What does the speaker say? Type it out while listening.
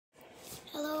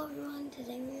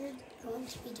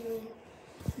going to be doing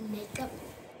makeup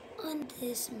on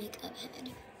this makeup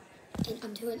head. And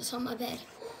I'm doing this on my bed.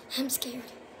 I'm scared.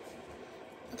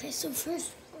 Okay, so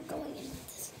first we're going in with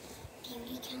this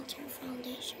Beautycounter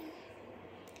foundation.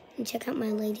 And check out my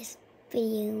latest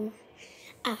video,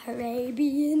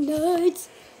 Arabian Nights.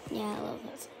 Yeah, I love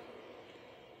that song.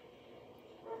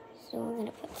 So we're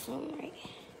gonna put some right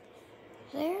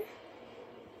there.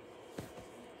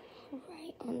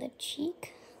 Right on the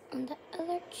cheek, on the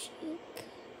other cheek,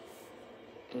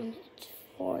 on its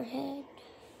forehead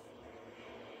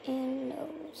and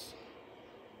nose,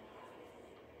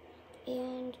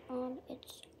 and on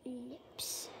its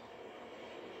lips.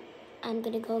 I'm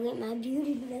gonna go get my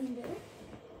beauty blender.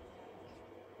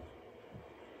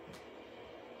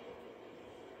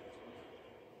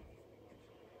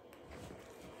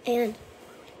 And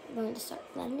I'm going to start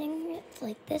blending it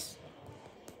like this.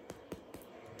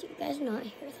 Do you guys not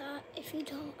hear that? If you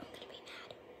don't, I'm gonna be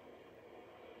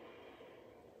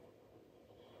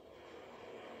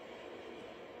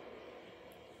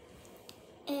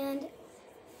mad. And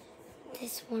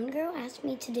this one girl asked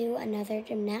me to do another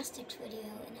gymnastics video,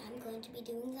 and I'm going to be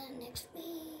doing that next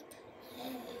week.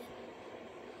 Yay.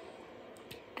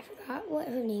 I forgot what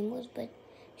her name was, but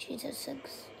she's a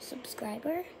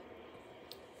subscriber.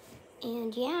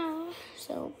 And yeah,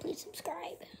 so please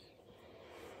subscribe.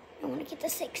 I want to get to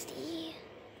 60.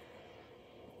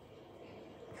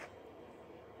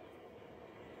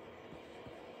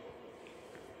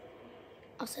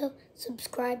 Also,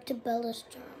 subscribe to Bella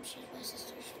Storm. She's my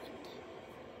sister's friend.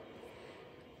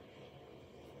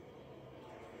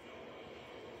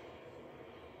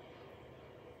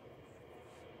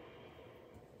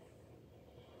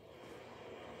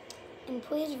 And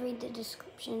please read the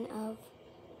description of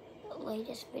the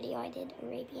latest video I did,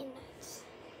 Arabian Nights.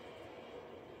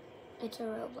 It's a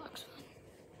Roblox one.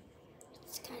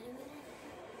 It's kind of weird.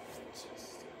 It's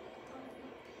just really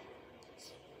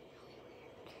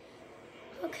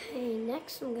weird. Okay,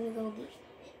 next I'm gonna go get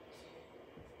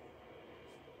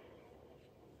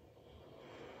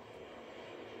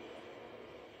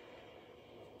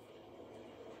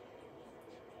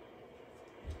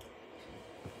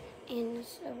and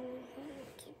so we're going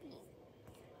to be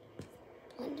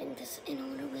blending this in a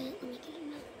little bit. Let me get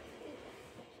it out.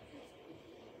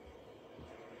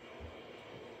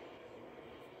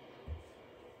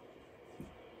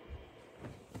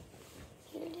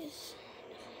 Here it is.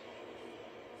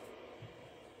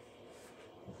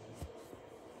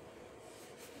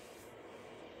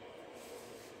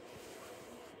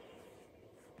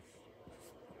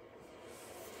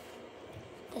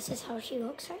 This is how she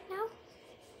looks right now.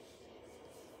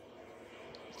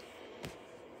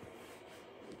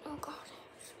 Oh God.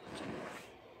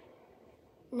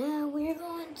 Now we're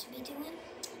going to be doing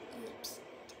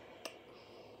lipstick.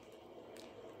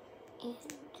 And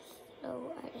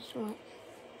so I just want,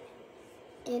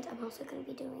 and I'm also going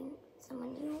to be doing some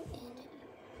on you, and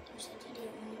you said to do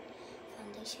one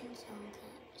foundation, so I did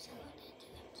do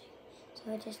that too. So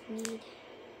I just need to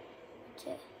put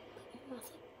your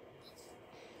mouth like this.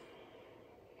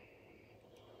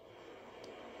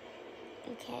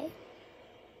 Okay.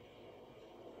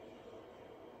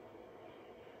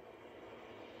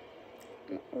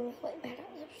 I'm really bad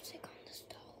at lipstick on this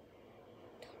doll.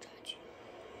 Don't judge.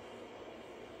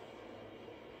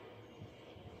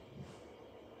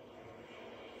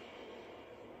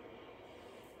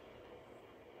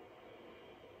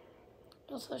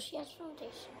 Also, she has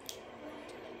foundation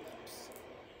around her lips.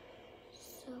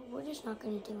 So we're just not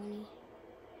going to do any.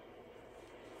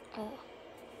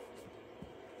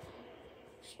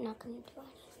 She's not going to do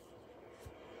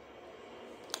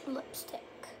any lipstick.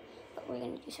 But we're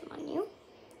going to do some on you.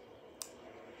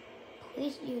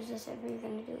 Please use this if you're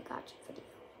going to do a gotcha video.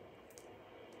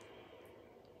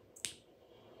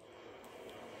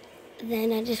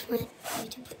 Then I just want you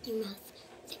to put your mouth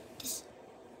like this.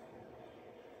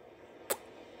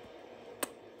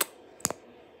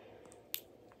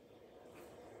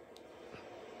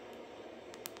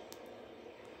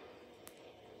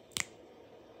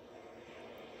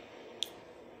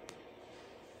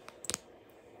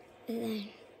 And then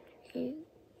you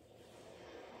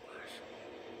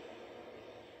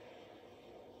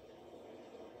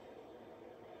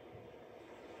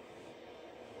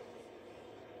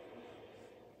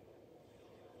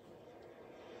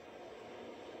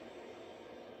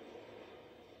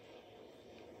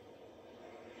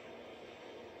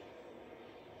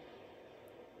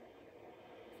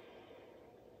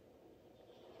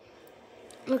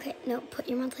okay, no, put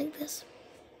your mouth like this.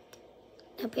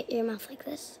 Now put your mouth like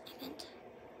this. I meant.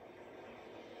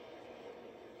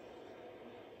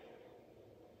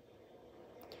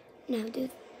 Now do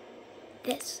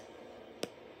this.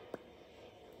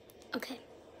 Okay.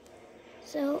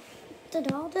 So the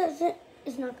doll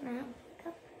is not gonna have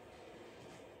makeup.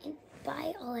 And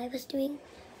bye. All I was doing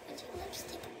was your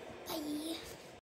lipstick. Bye.